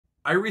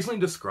I recently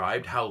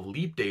described how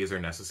leap days are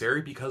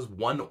necessary because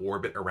one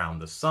orbit around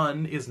the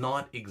sun is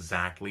not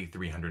exactly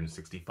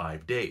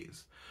 365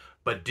 days.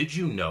 But did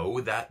you know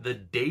that the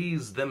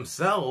days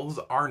themselves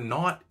are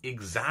not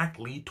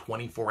exactly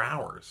 24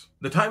 hours?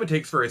 The time it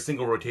takes for a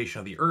single rotation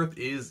of the Earth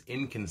is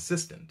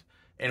inconsistent.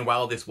 And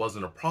while this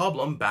wasn't a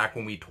problem back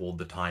when we told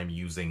the time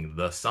using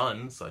the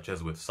sun, such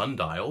as with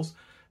sundials,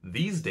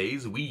 these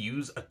days we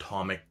use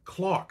atomic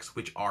clocks,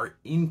 which are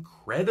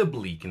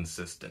incredibly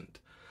consistent.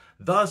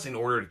 Thus, in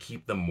order to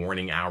keep the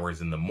morning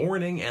hours in the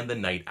morning and the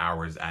night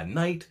hours at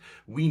night,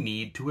 we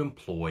need to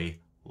employ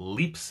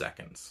leap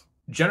seconds.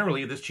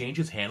 Generally, this change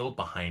is handled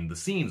behind the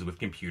scenes with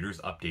computers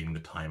updating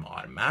the time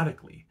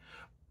automatically.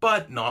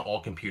 But not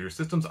all computer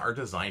systems are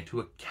designed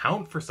to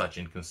account for such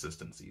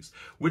inconsistencies,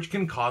 which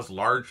can cause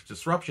large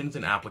disruptions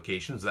in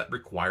applications that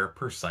require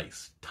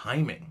precise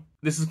timing.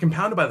 This is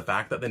compounded by the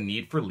fact that the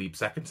need for leap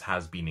seconds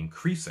has been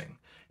increasing.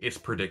 It's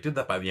predicted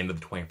that by the end of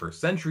the 21st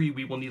century,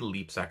 we will need a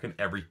leap second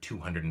every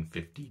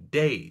 250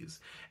 days,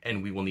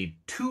 and we will need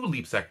 2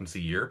 leap seconds a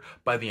year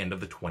by the end of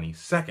the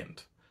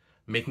 22nd.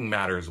 Making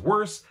matters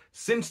worse,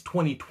 since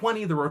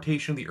 2020, the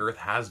rotation of the Earth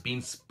has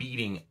been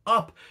speeding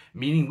up,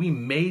 meaning we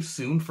may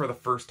soon, for the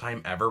first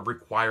time ever,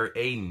 require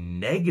a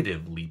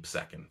negative leap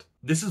second.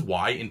 This is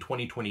why, in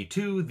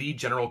 2022, the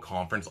General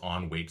Conference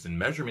on Weights and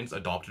Measurements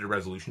adopted a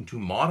resolution to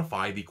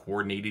modify the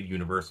Coordinated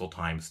Universal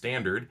Time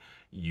Standard,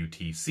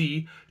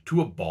 UTC,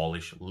 to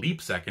abolish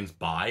leap seconds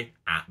by,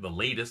 at the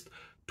latest,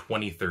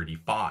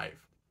 2035.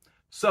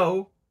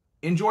 So,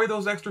 enjoy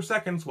those extra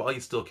seconds while you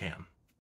still can.